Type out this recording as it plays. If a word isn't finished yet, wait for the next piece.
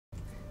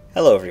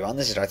Hello everyone,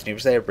 this is Darth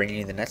Noobs there, bringing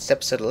you the next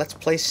episode of Let's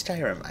Play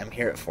Skyrim. I'm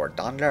here at Fort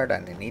Dawnguard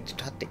and I need to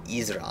talk to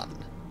Isran.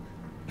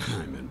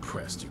 I'm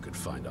impressed you could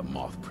find a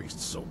moth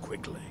priest so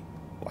quickly.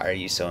 Why are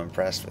you so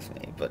impressed with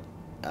me? But,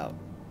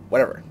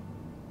 whatever.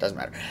 Doesn't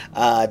matter.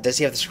 Does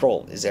he have the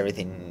scroll? Is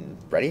everything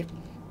ready?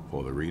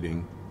 For the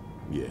reading?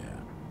 Yeah.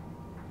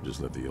 Just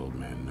let the old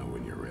man know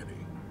when you're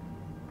ready.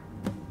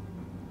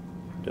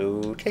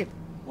 Okay.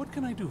 What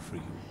can I do for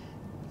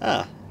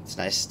you? It's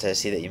nice to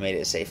see that you made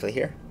it safely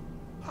here.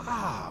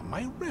 Ah,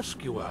 my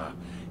rescuer.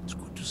 It's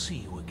good to see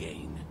you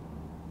again.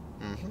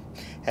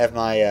 Have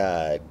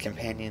my,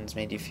 companions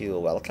made you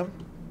feel welcome?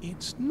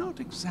 It's not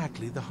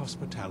exactly the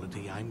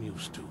hospitality I'm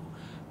used to,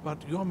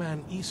 but your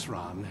man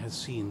Isran has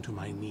seen to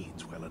my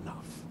needs well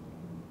enough.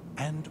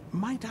 And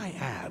might I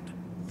add,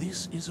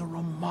 this is a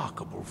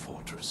remarkable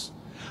fortress.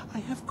 I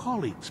have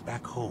colleagues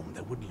back home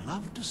that would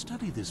love to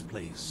study this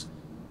place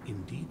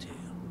in detail.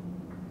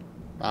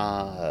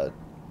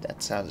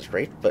 That sounds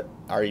great, but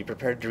are you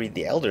prepared to read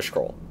the Elder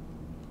Scroll?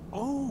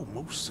 Oh,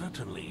 most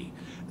certainly.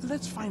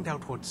 Let's find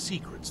out what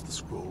secrets the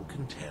scroll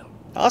can tell.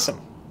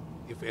 Awesome.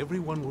 If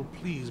everyone will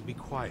please be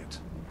quiet,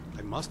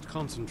 I must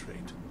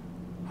concentrate.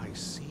 I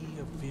see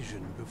a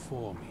vision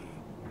before me.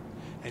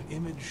 An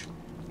image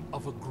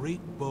of a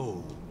great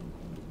bow.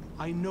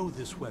 I know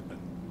this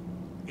weapon.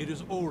 It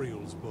is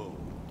Oriel's bow.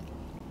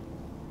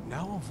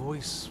 Now a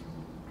voice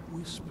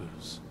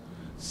whispers,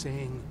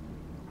 saying,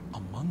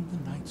 among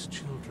the night's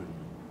children,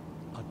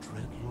 a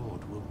dread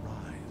lord will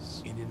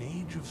rise. In an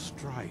age of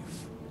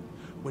strife,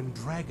 when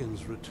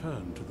dragons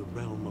return to the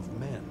realm of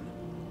men,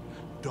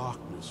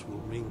 darkness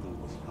will mingle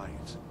with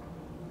light,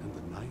 and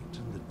the night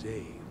and the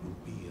day will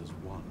be as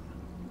one.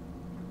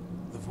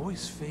 The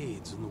voice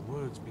fades and the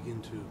words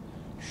begin to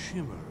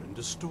shimmer and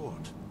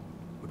distort.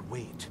 But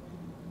wait,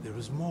 there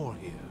is more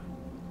here.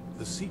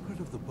 The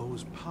secret of the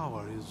bow's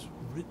power is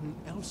written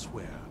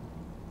elsewhere.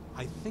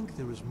 I think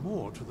there is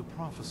more to the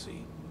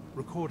prophecy,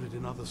 recorded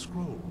in other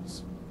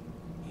scrolls.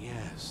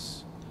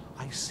 Yes,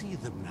 I see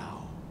them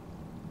now.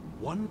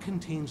 One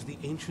contains the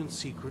ancient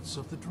secrets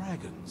of the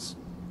dragons,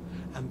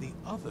 and the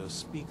other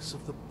speaks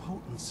of the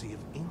potency of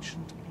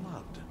ancient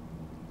blood.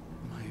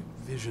 My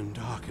vision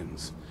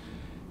darkens,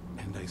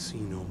 and I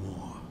see no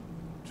more.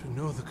 To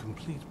know the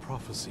complete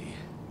prophecy,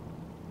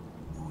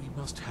 we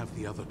must have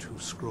the other two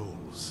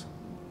scrolls.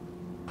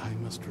 I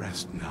must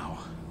rest now.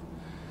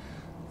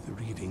 The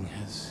reading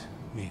has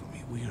made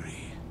me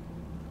weary.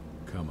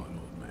 Come on,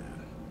 old man.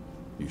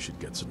 You should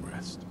get some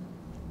rest.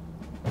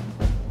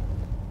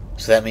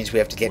 So that means we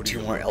have to get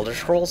 2 more Elder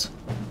Scrolls?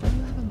 Do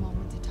you have a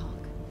moment to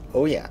talk?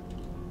 Oh yeah.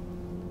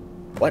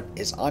 What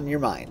is on your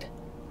mind?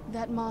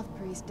 That moth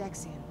priest,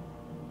 Dexian.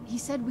 He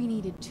said we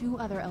needed 2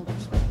 other Elder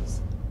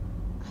Scrolls.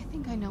 I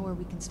think I know where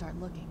we can start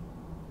looking.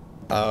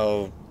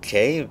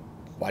 Okay.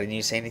 Why didn't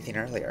you say anything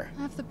earlier?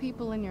 Half the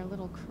people in your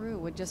little crew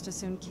would just as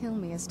soon kill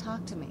me as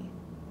talk to me.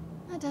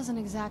 That doesn't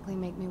exactly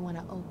make me want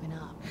to open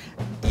up.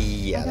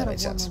 Yeah, I that got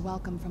makes a warmer sense.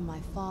 welcome from my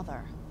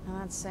father, and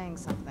that's saying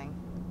something.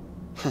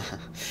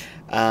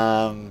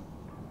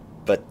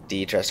 But do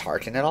you trust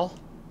Harkin at all?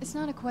 It's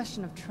not a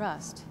question of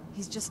trust.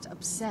 He's just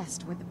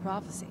obsessed with the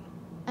prophecy.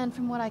 And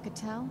from what I could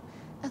tell,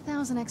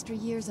 1,000 extra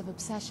years of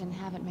obsession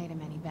haven't made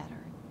him any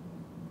better.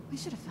 We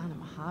should have found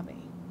him a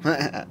hobby.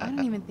 I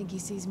don't even think he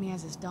sees me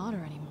as his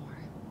daughter anymore.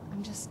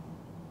 I'm just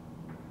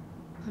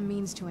a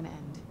means to an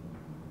end.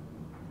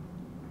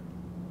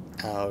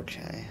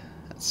 Okay.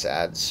 That's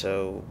sad.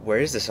 So, where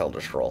is this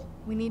Elder Scroll?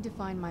 We need to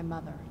find my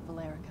mother,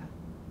 Valerica.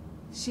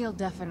 She'll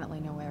definitely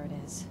know where it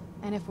is.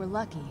 And if we're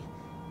lucky,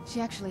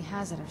 she actually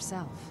has it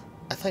herself.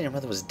 I thought your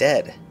mother was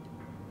dead.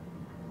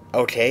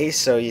 Okay,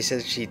 so you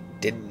said she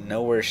didn't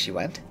know where she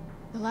went?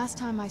 The last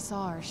time I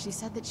saw her, she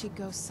said that she'd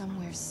go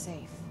somewhere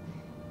safe.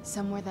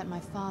 Somewhere that my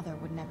father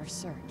would never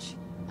search.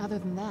 Other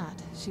than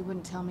that, she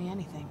wouldn't tell me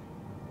anything.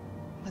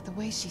 But the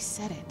way she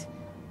said it,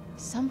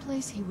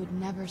 someplace he would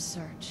never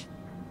search.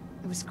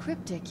 It was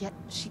cryptic, yet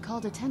she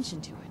called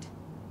attention to it.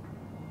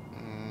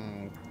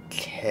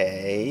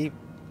 Okay,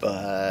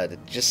 but it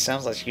just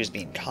sounds like she was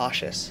being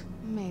cautious.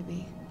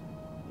 Maybe.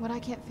 What I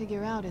can't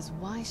figure out is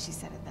why she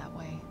said it that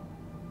way.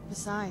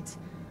 Besides,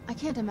 I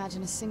can't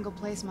imagine a single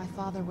place my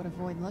father would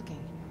avoid looking.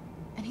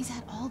 And he's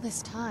had all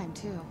this time,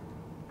 too.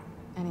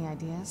 Any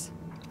ideas?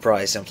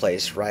 Probably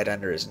someplace right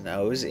under his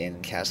nose in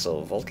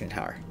Castle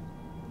Volkinhar.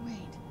 Wait,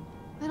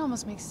 that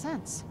almost makes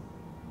sense.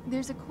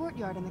 There's a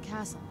courtyard in the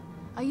castle.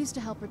 I used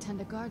to help her tend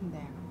a garden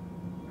there.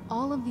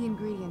 All of the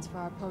ingredients for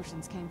our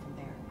potions came from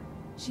there.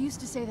 She used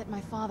to say that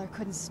my father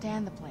couldn't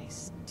stand the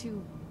place.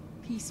 Too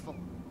peaceful.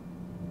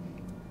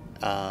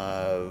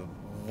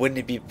 Wouldn't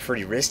it be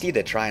pretty risky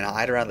to try and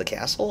hide around the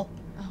castle?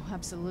 Oh,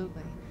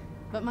 absolutely.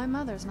 But my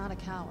mother's not a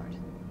coward.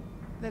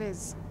 That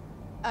is,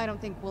 I don't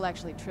think we'll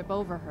actually trip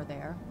over her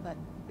there, but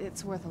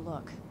it's worth a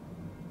look.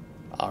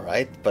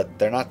 Alright, but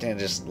they're not going to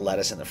just let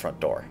us in the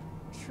front door.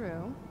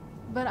 True.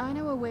 But I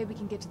know a way we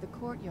can get to the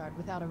courtyard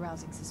without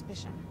arousing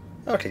suspicion.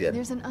 Okay, good.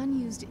 There's an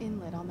unused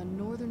inlet on the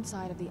northern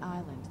side of the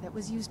island that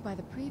was used by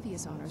the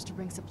previous owners to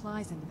bring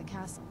supplies into the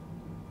castle.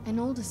 An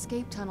old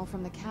escape tunnel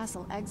from the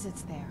castle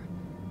exits there.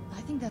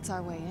 I think that's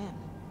our way in.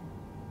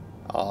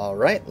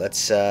 Alright,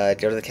 let's go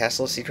to the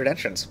castle's secret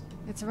entrance.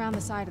 It's around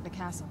the side of the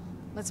castle.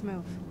 Let's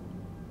move.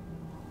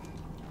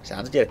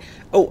 Sounds good.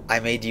 Oh, I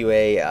made you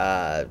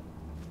a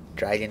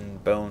dragon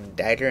bone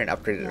dagger and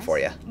upgraded it for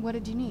you. What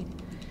did you need?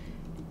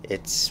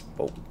 It's...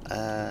 Oh,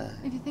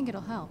 If you think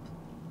it'll help.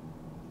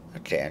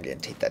 okay, I'm going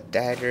to take that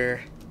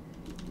dagger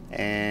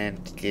and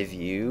give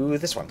you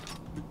this one.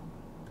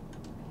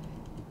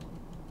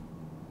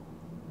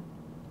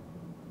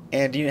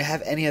 And do you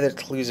have any other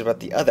clues about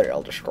the other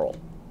Elder Scroll?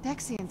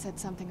 Dexian said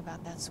something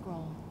about that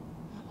scroll.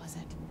 What was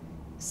it?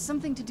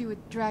 Something to do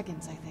with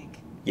dragons, I think.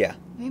 Yeah.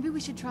 Maybe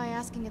we should try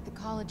asking at the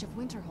College of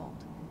Winterhold.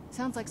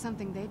 Sounds like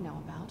something they'd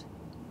know about.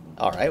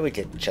 Alright, we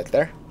could check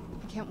there.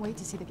 I can't wait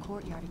to see the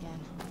courtyard again.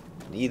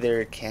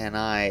 Neither can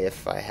I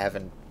if I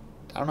haven't...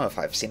 I don't know if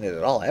I've seen it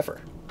at all,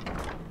 ever.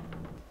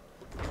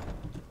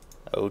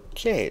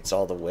 Okay, it's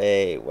all the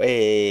way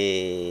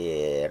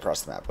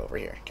across the map over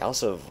here.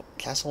 Castle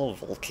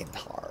of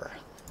Volkinhar.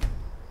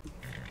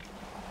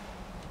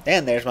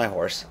 And there's my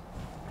horse.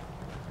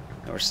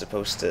 And we're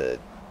supposed to...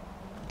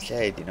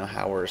 Okay, do you know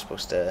how we're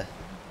supposed to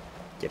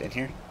get in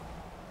here?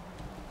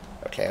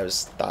 Okay, I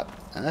was thought...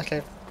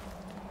 Okay.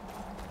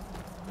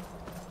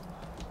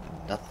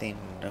 Nothing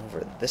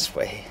over this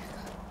way.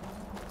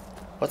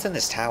 What's in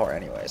this tower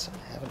anyways?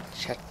 I haven't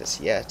checked this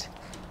yet.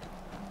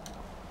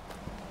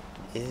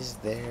 Is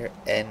there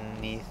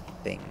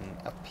anything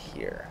up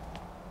here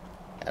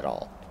at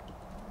all?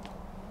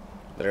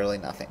 Literally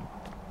nothing.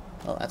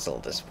 Well, that's a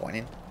little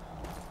disappointing.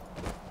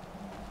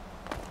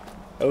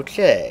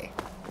 Okay,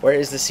 where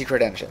is the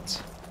secret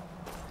entrance?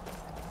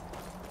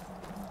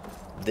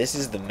 This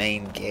is the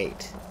main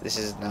gate. This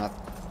is not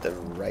the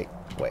right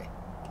way.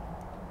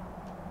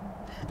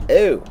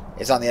 Oh,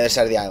 it's on the other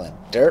side of the island.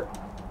 Derp.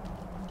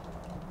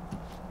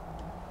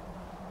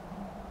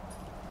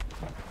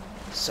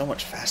 So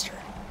much faster.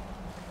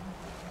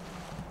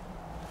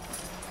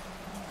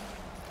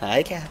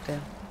 Hi,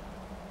 Captain.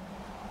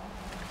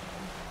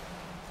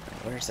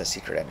 Where's the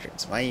secret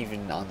entrance? Am I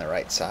even on the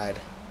right side?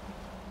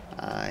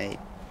 I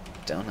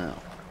don't know.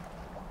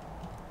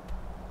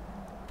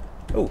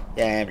 Oh,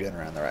 yeah, I am doing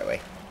around the right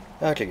way.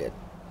 Okay, good.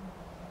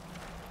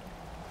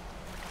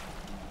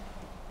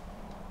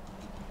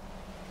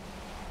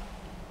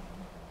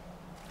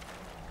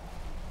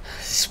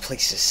 This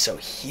place is so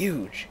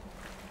huge.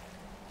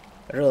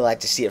 I'd really like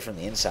to see it from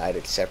the inside,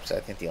 except I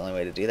think the only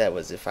way to do that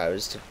was if I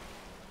was to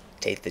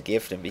take the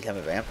gift and become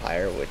a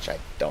vampire, which I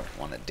don't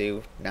want to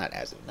do. Not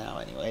as of now,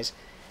 anyways.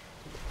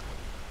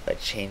 If I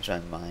change my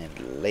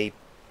mind later...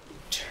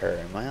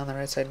 Am I on the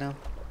right side now?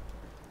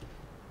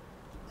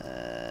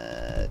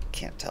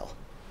 Can't tell.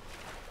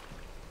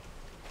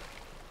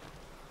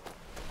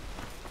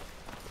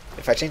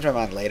 If I change my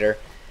mind later,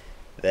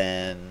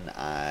 then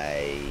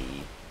I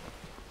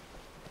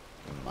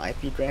might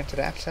be granted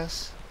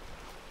access.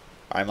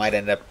 Or I might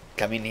end up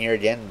coming here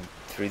again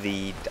through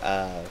the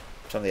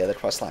some of the other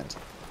quest lines.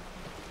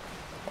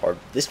 Or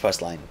this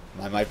quest line.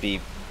 I might be...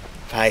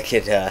 I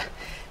could...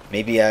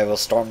 maybe I will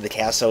storm the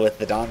castle with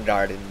the Dawn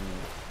Guard and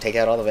take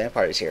out all the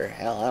vampires here.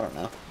 Hell, I don't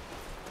know.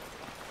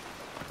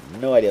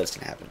 No idea what's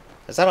gonna happen.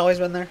 Has that always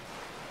been there?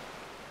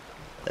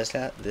 This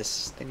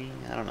thingy?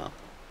 I don't know.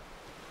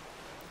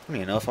 I don't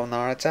even know if I'm on the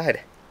right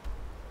side.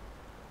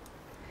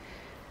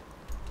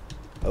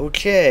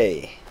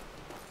 Okay.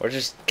 We're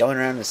just going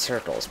around in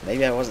circles.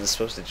 Maybe I wasn't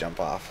supposed to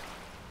jump off.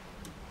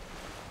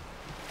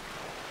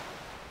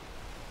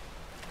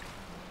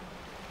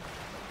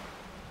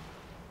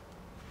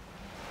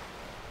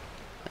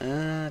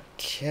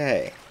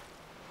 Okay.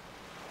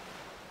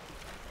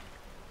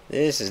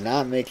 This is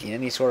not making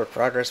any sort of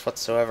progress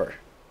whatsoever.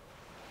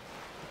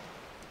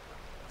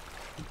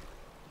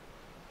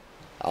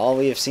 All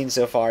we have seen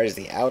so far is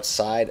the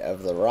outside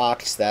of the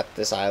rocks that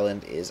this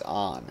island is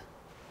on.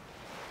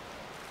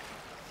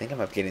 I think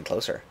I'm getting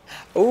closer.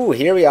 Ooh,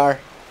 here we are.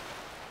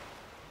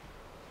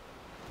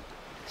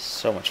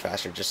 So much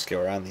faster just to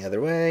go around the other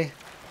way.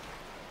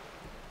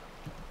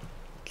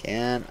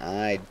 Can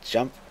I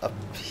jump up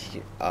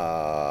here?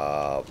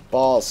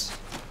 Balls.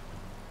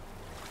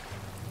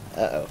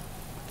 Uh-oh.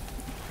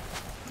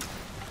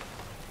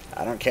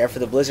 I don't care for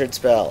the blizzard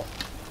spell.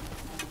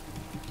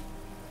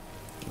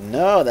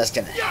 No, that's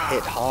gonna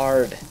hit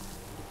hard.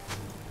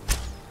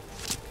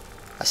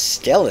 A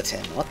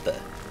skeleton? What the?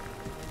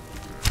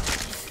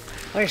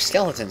 Why are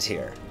skeletons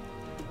here?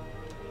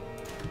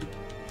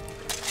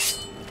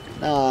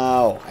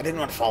 No, I didn't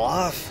want to fall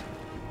off.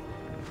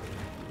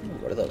 Ooh,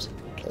 what are those?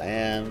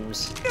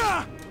 Clams.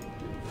 Come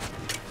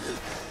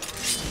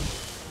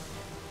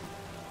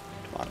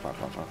on, come on,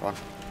 come on, come on, come on.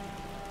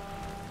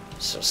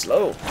 So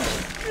slow.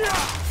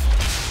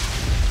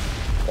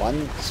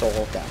 One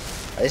soul down.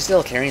 Are they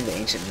still carrying the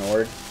ancient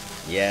Nord?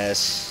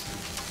 Yes.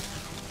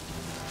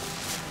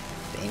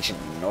 The ancient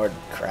Nord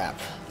crap.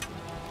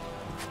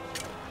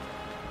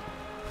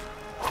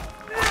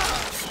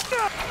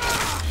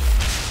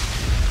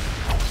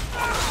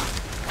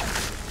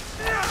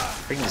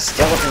 Freaking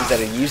skeletons that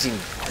are using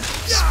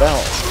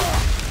spells.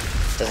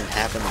 doesn't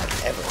happen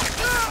like ever.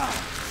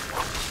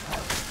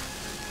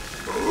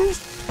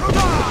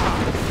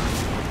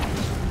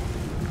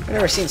 I've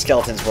never seen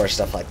skeletons wear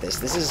stuff like this.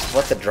 This is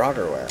what the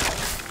Draugr wear.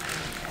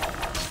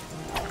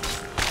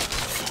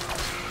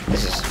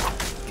 This is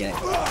gonna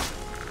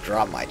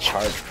drop my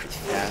charge pretty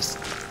fast.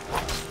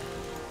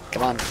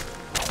 Come on.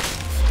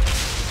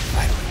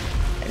 Finally.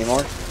 Any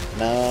more?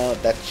 No,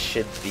 that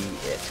should be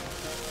it.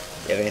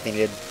 You have anything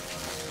good?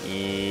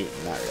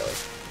 Not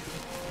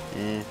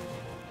really.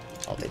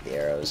 I'll take the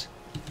arrows.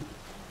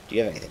 Do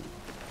you have anything?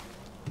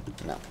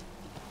 No.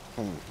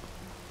 Well,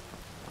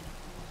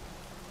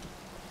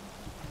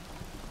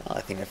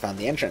 I think I found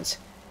the entrance.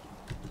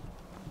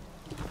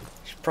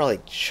 Should probably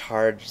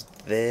charge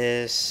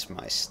this,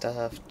 my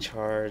stuff,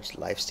 charge,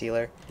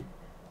 lifestealer.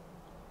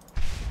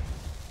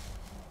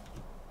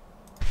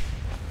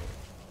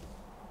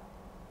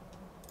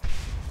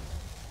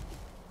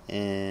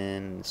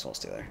 And soul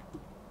stealer.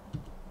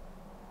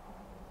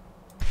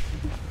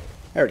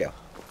 There we go.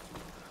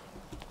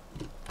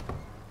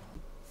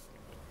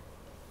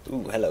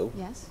 Ooh, hello.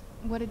 Yes?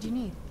 What did you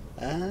need?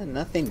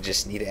 Nothing.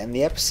 Just need to end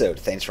the episode.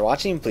 Thanks for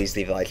watching. Please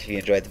leave a like if you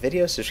enjoyed the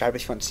video. Subscribe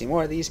if you want to see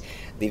more of these.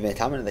 Leave me a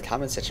comment in the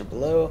comment section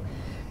below,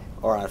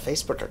 or on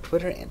Facebook or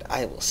Twitter, and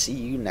I will see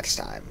you next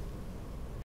time.